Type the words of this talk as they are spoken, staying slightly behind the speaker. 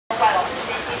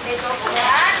非洲鼓乐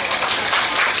团。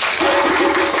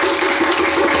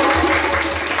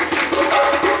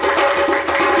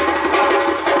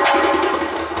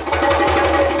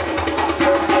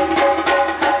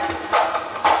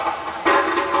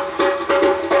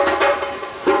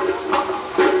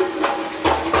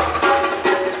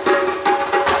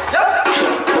 Yep.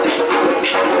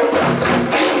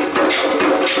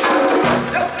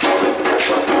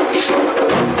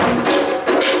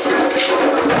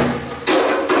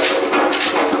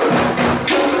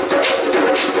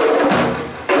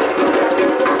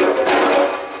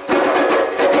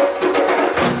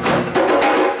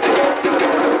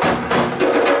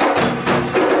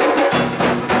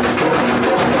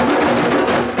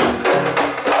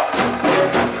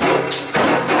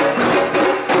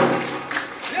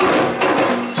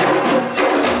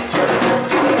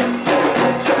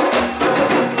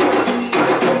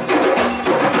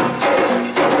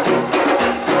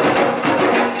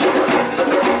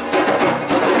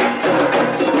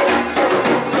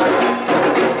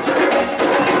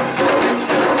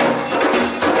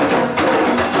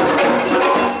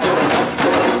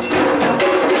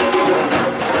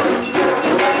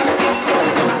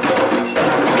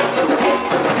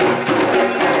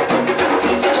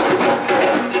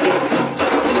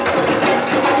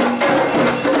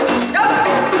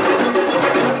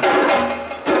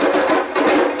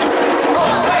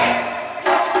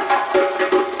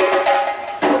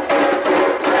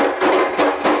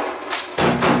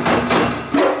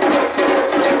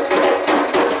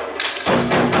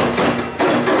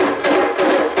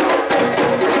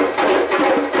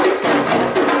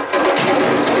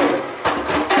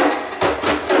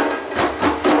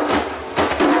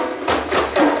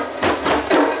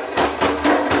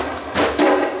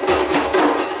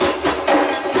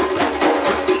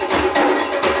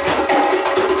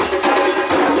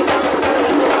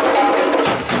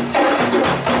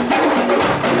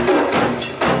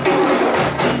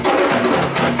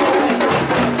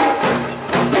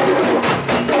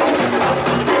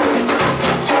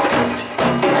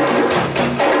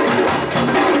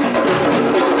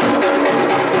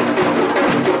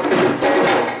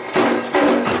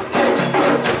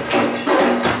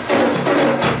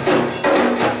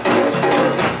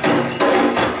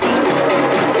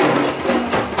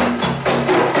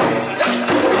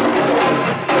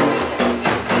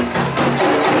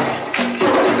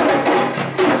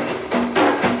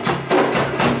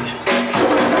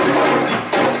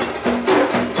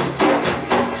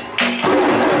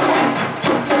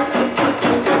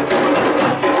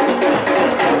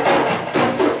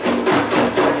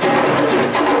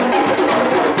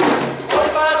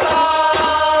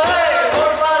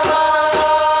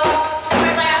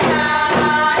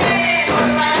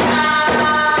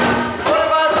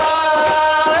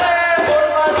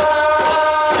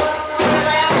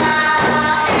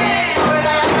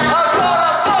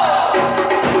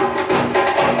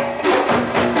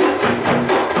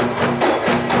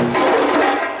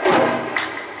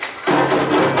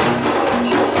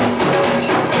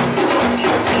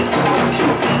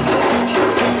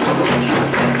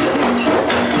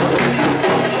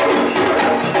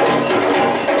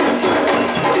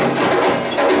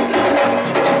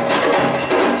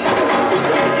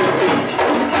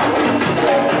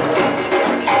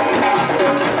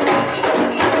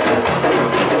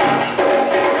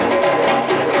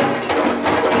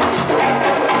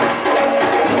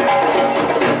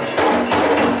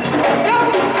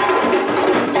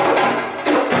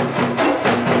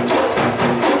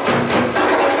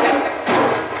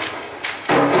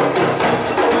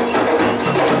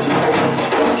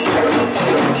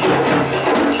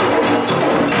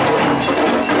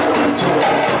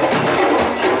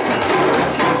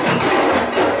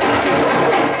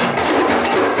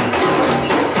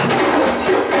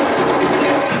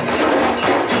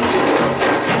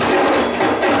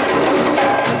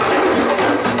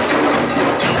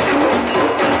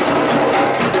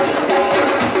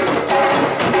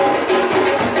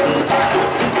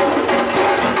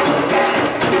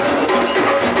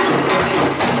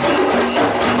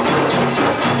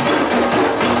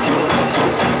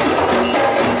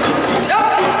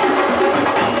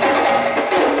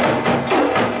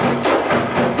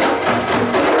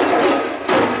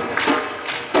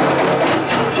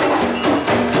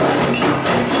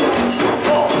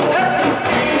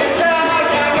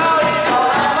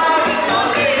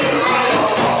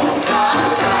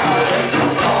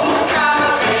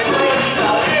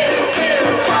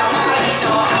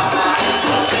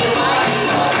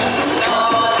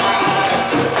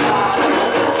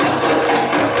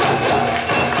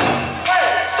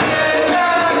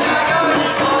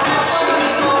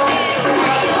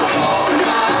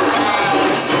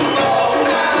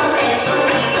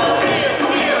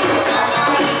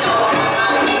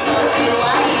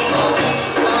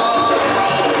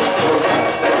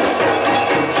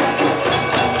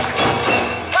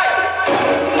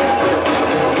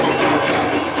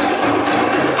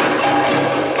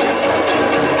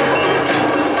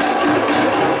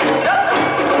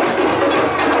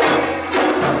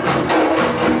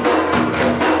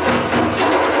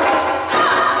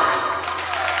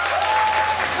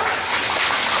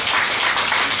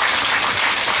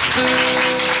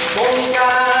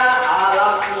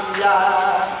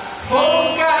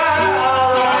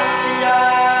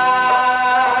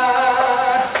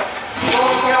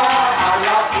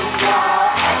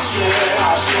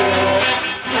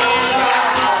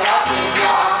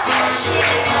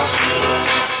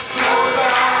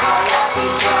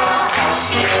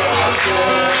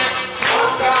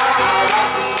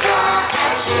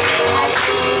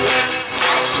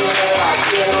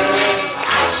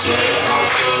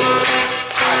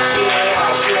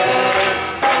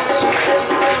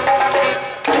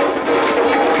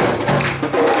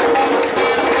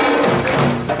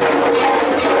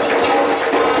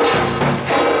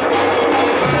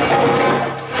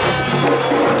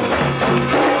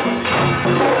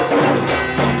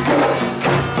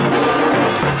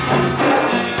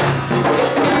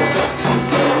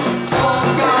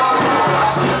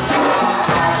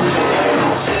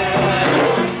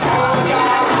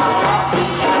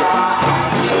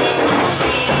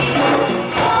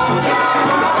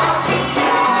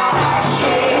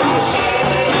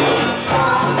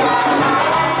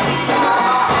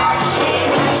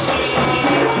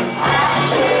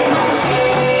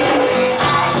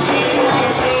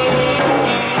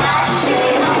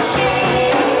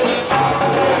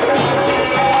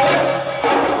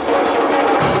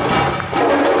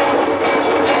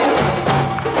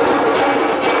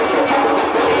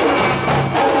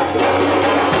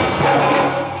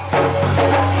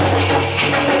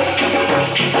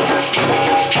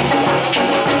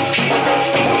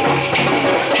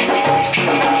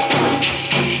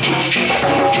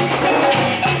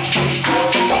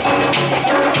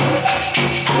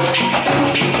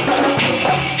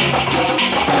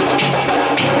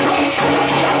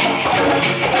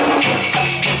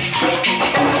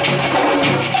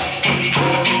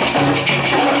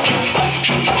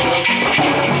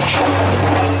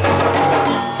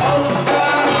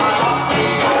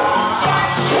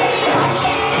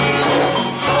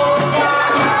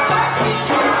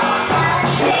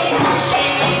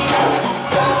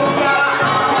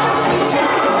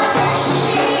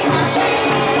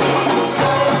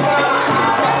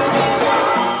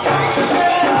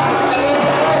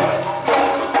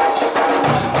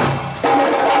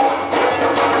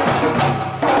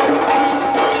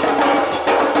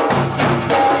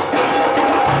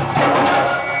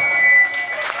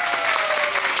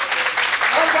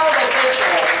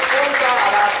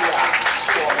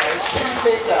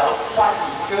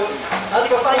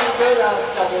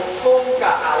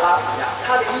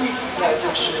 它的意思呢，就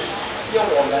是用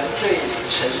我们最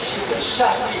诚心的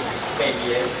善意美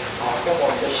言跟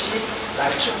我们的心来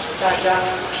祝福大家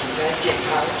平安健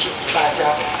康，祝福大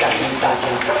家，感恩大家。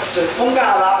所以风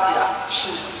嘎拉比亚是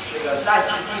这个赖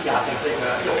基蒂亚的这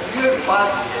个用约鲁巴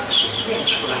语言所念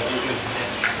出来的一个语言，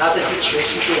那这是全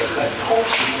世界很通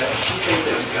行的西非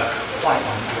的一个外语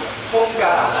歌，风嘎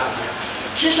拉比亚。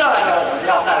接下来呢，我们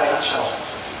要带来一首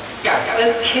感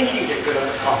恩天地的歌，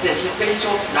这也是非洲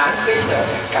南非的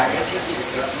感恩天地的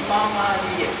歌，妈妈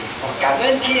耶，感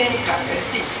恩天，感恩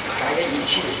地，感恩一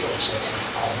切众生。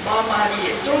妈妈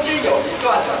耶，中间有一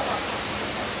段的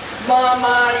妈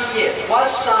妈耶，哇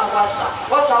撒哇撒，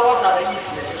哇撒哇撒的意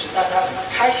思呢，就是大家很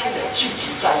开心的聚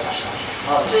集在一起。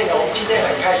所以呢，我们今天很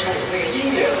开心有这个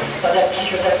因缘，大家集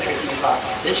合在这个地方。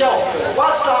等一下我们有哇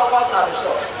撒哇撒的时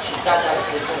候，请大家也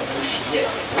可以跟我们一起念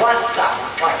哇撒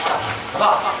哇撒，好不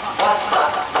好？哇撒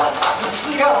哇撒，你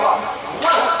试试看好不好？哇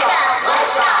撒哇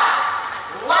撒，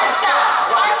哇撒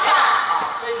哇撒，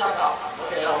非常好。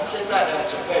OK， 我们现在呢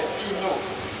准备进入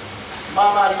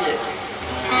妈妈耶。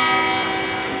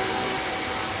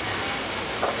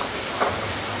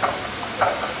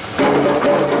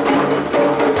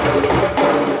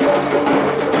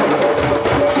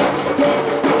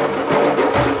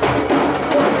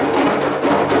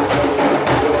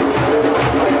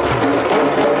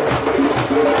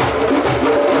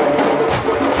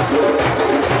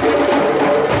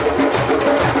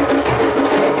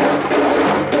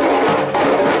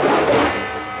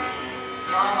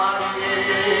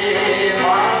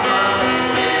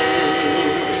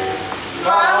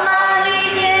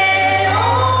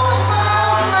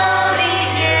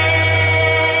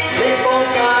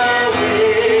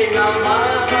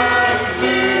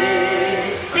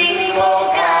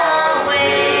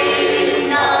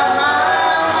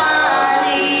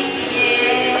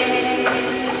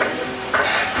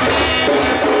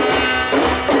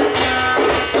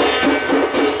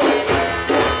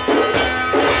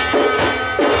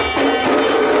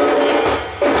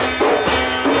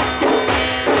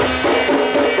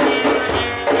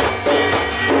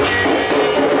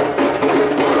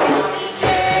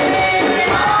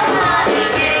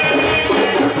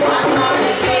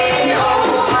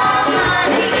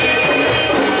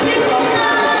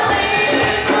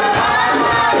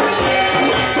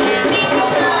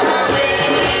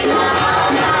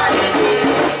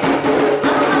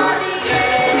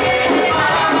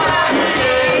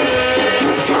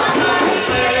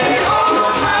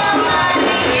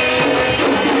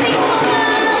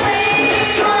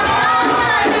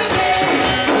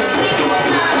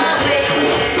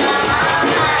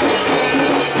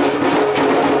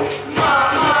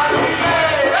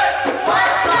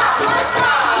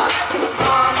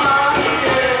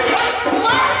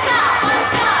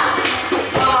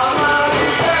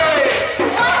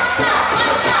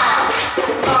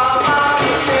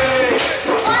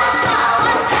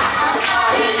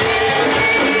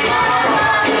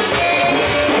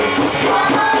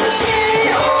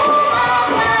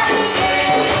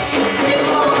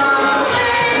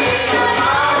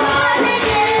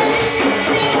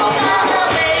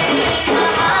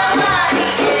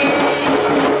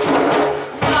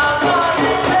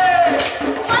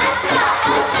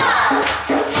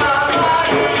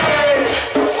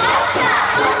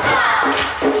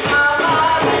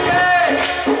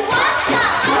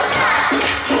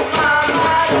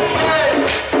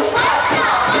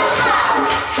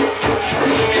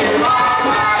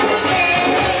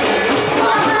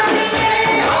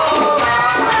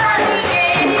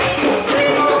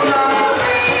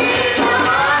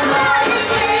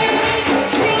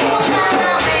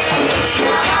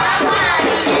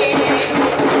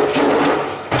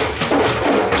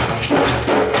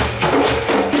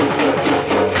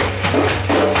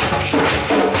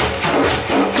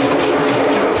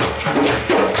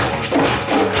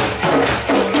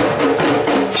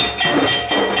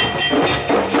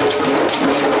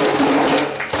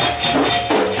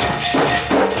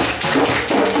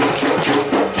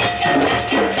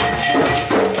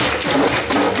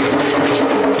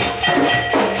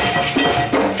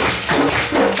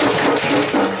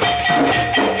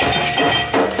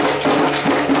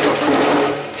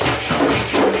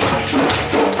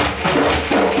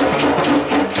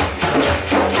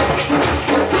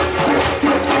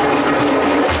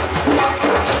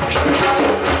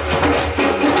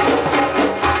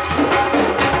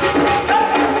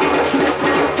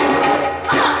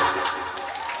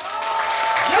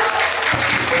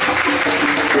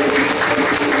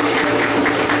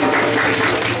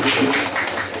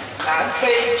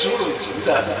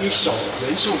一首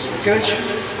原住民歌曲，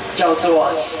叫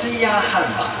做《西亚汉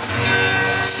巴》。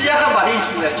西亚汉巴的的意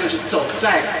思呢，就是走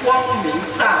在光明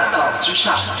大道之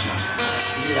上。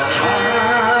西呀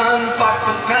汉巴古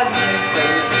坎涅回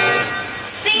波，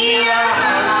西呀汉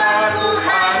巴古坎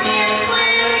涅回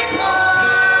波，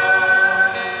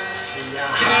西呀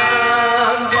汉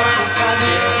巴古坎涅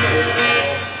回波，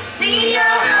西呀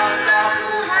汉巴古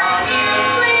坎涅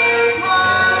回波，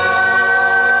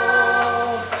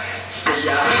西呀。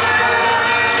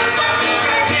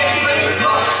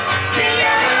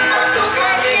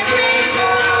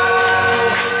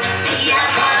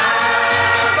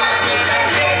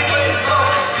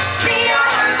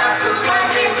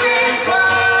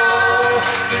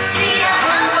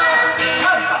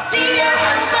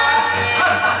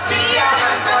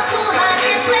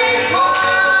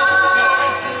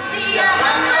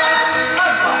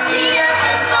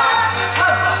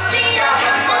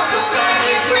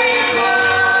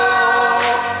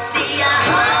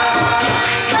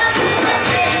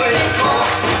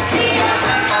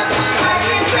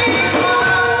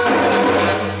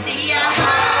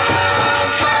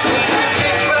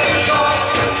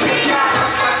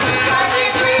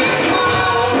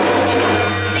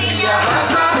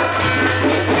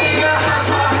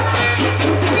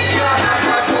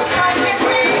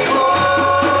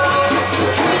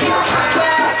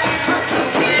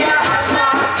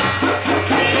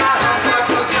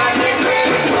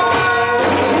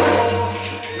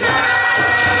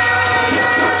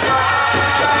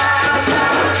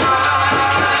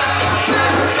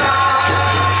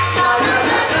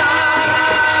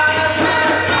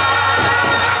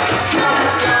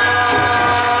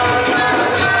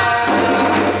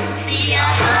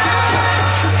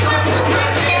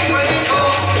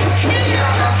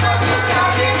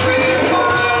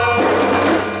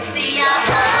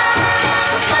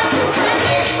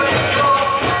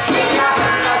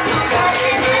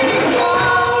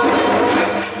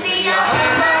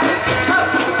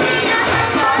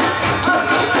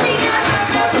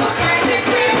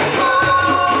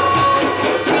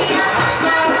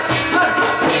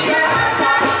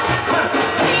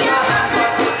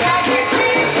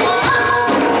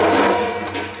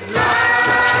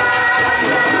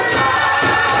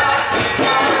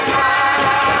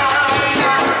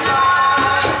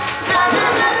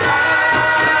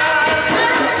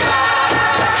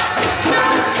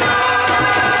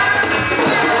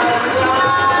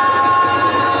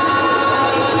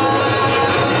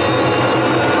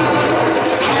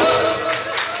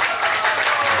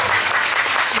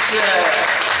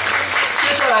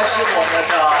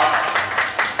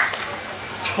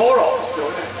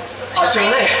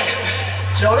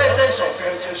酒类这首歌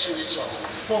就是一首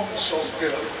丰收歌，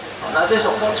那这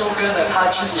首丰收歌呢，它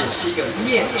其实也是一个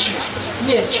面具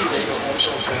的一个丰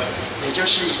收歌，也就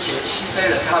是以前西非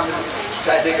人他们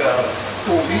在这个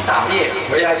捕鱼打猎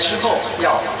回来之后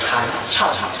要唱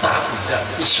打鼓的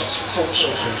一首丰收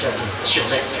歌，叫做酒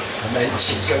类。我们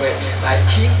请各位来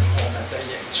听我们的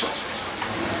演奏。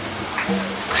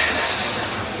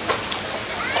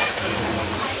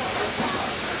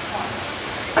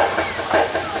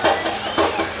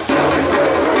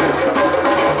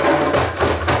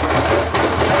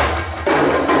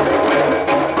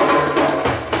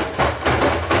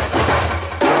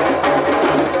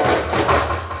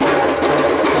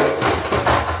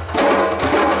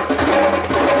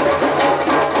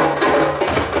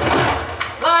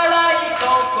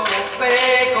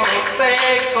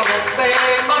Go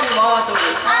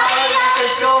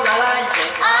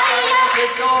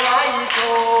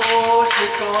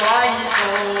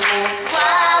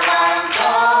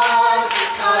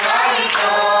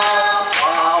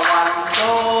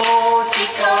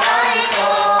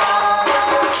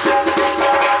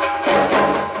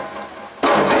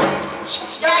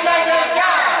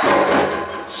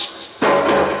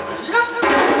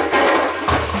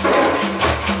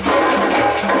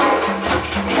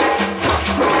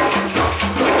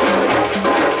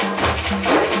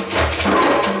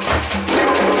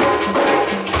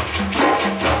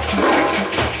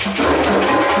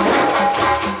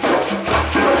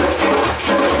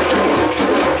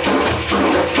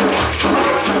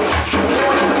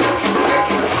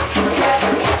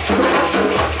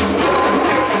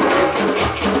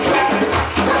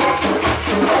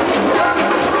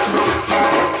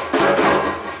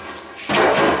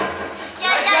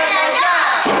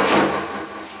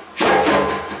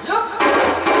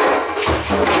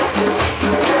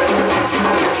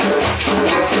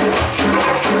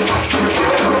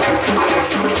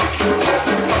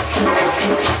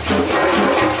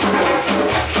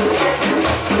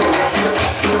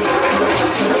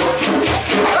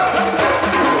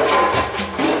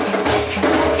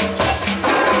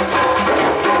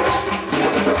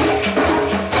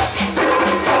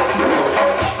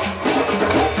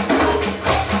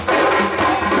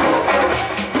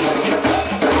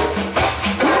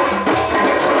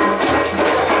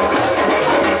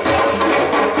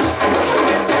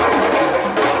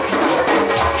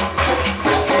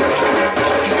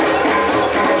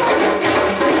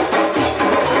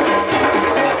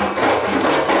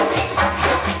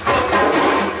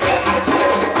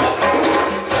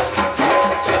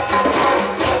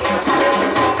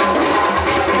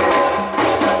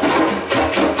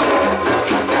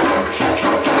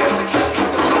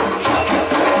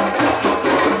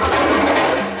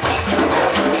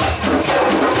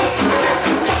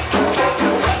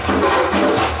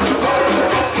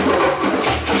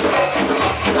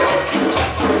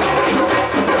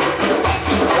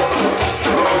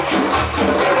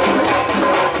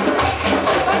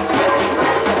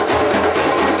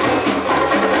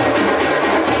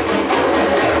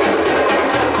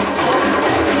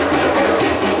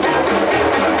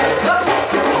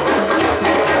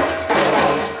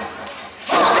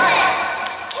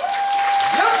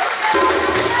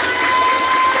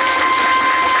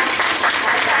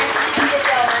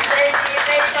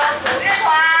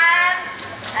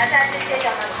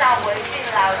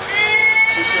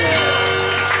谢谢。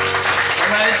我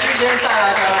们今天带来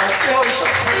的最后一首《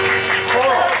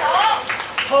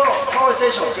Toro》这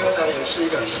首歌呢，也是一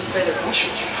个西非的舞曲。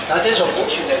然后这首舞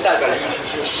曲呢，代表的意思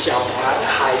是小男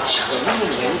孩成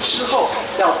年之后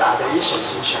要打的一首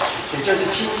舞曲，也就是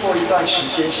经过一段时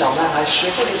间，小男孩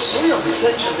学会了所有的生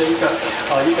存的一个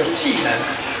技能，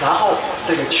然后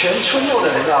这个全村落的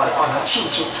人要来帮他庆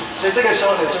祝，所以这个时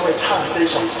候呢，就会唱这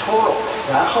首《Toro》，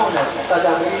然后呢，大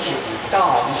家会一起舞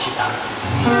蹈，一起打。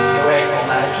各位，我们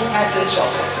来听看这首《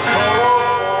Toro》。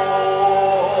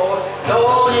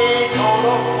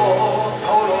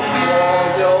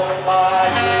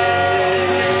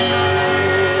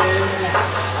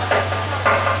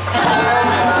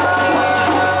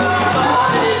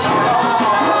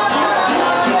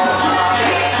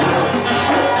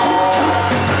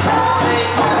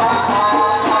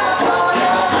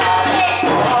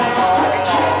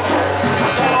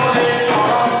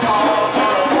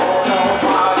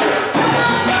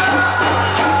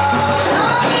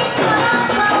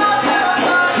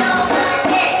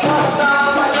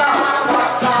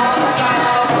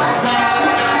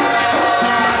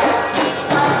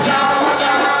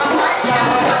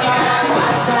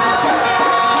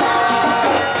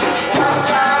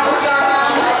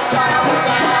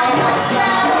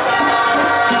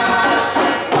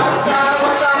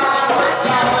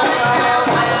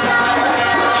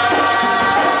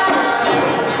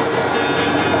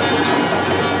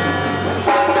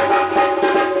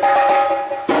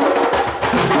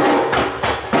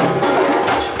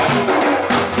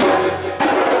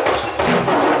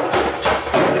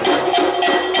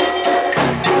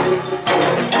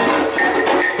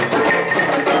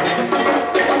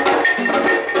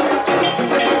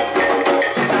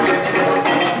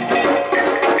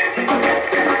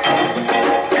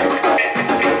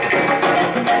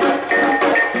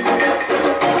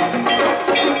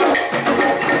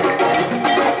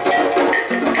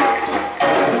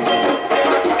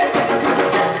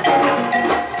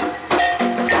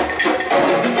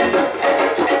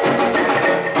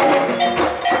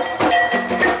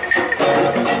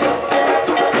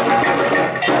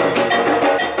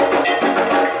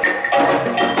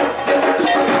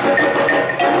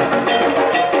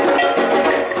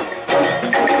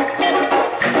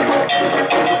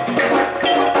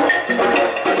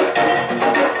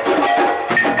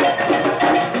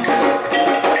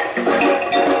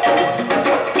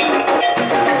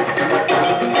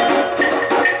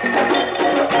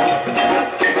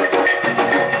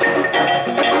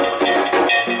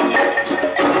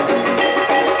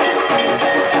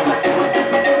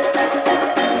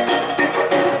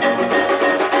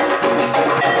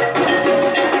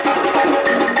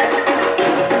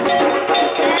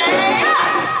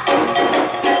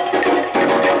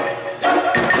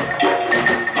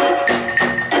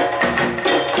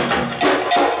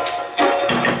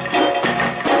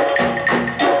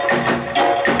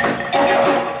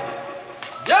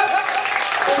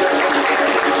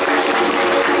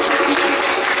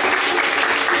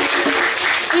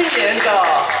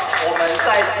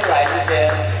再次来这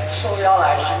边受邀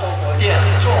来行动佛殿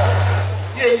做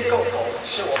乐艺供佛，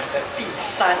是我们的第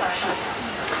3次，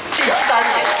第3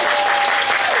年。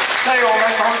所以我们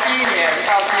从第1年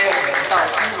到第2年到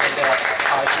今年的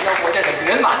行动佛殿的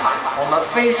圆满，我们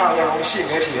非常的荣幸，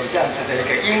而且有这样子的一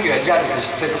个因缘，这样的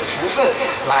这个福分，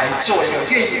来做一个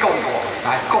乐艺供佛，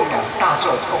来供养大众，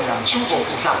供养诸佛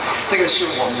菩萨。这个是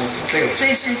我们这个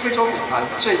JC 非洲鼓团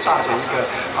最大的一个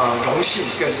荣幸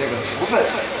跟这个福分。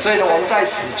所以呢，我们在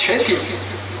此全体，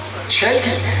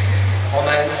我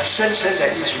们深深的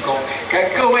一鞠躬，跟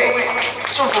各位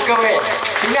祝福各位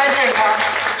平安健康。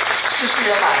事事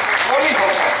圆满，阿弥陀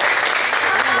佛！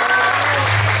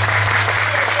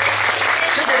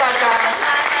谢谢大家。